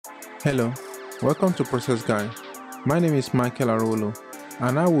Hello, welcome to Process Guide. My name is Michael Arolo,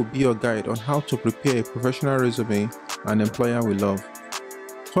 and I will be your guide on how to prepare a professional resume an employer will love.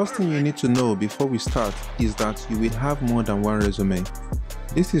 First thing you need to know before we start is that you will have more than one resume.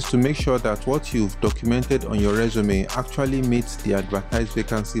 This is to make sure that what you've documented on your resume actually meets the advertised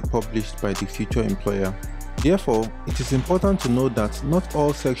vacancy published by the future employer. Therefore, it is important to know that not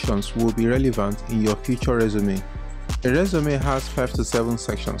all sections will be relevant in your future resume. A resume has 5 to 7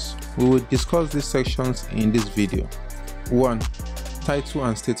 sections. We will discuss these sections in this video. 1. Title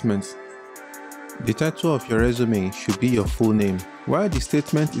and statement. The title of your resume should be your full name, while the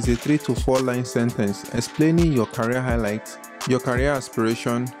statement is a 3 to 4 line sentence explaining your career highlights, your career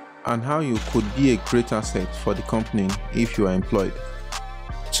aspiration, and how you could be a great asset for the company if you are employed.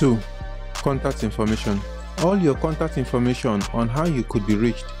 2. Contact information. All your contact information on how you could be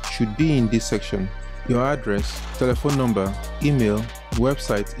reached should be in this section. Your address, telephone number, email,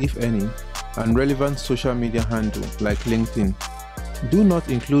 website if any, and relevant social media handle like LinkedIn. Do not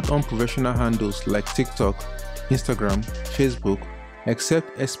include unprofessional handles like TikTok, Instagram, Facebook,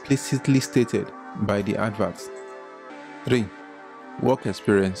 except explicitly stated by the adverts. 3. Work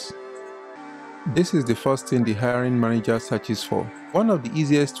experience. This is the first thing the hiring manager searches for. One of the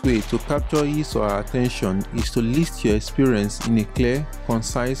easiest ways to capture his or her attention is to list your experience in a clear,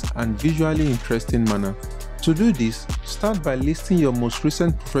 concise, and visually interesting manner. To do this, start by listing your most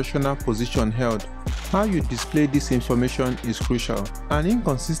recent professional position held. How you display this information is crucial. An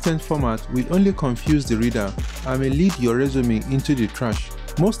inconsistent format will only confuse the reader and may lead your resume into the trash.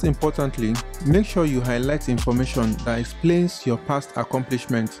 Most importantly, make sure you highlight information that explains your past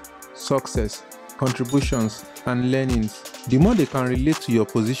accomplishments, success, contributions, and learnings. The more they can relate to your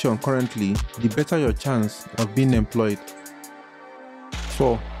position currently, the better your chance of being employed.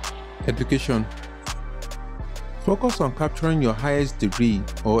 4. Education. Focus on capturing your highest degree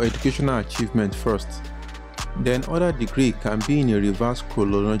or educational achievement first. Then other degree can be in a reverse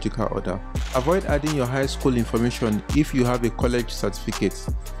chronological order. Avoid adding your high school information if you have a college certificate.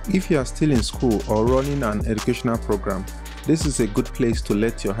 If you are still in school or running an educational program, this is a good place to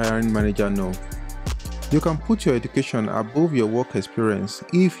let your hiring manager know. You can put your education above your work experience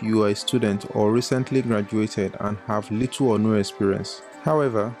if you are a student or recently graduated and have little or no experience.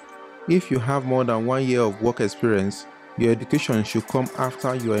 However, if you have more than 1 year of work experience, your education should come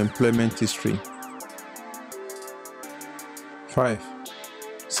after your employment history. 5.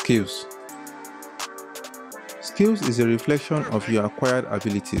 Skills. Skills is a reflection of your acquired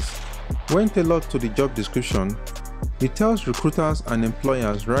abilities. When tailored to the job description, it tells recruiters and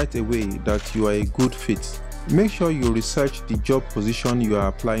employers right away that you are a good fit. Make sure you research the job position you are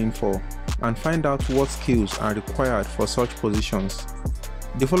applying for and find out what skills are required for such positions.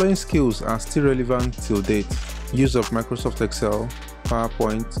 The following skills are still relevant till date: use of Microsoft Excel,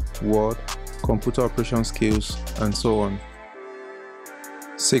 PowerPoint, Word, computer operation skills, and so on.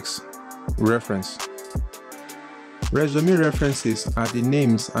 6. Reference. Resume references are the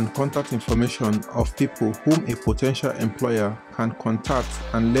names and contact information of people whom a potential employer can contact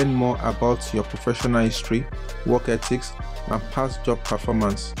and learn more about your professional history, work ethics, and past job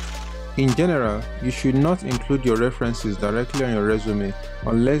performance. In general, you should not include your references directly on your resume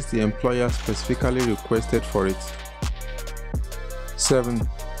unless the employer specifically requested for it. 7.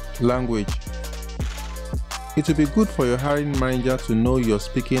 Language. It will be good for your hiring manager to know your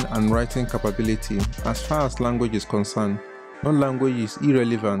speaking and writing capability as far as language is concerned. No language is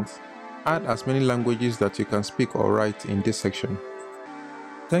irrelevant. Add as many languages that you can speak or write in this section.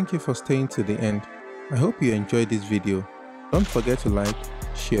 Thank you for staying to the end. I hope you enjoyed this video. Don't forget to like,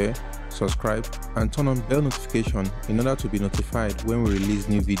 share, subscribe, and turn on bell notification in order to be notified when we release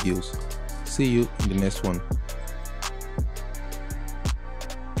new videos. See you in the next one.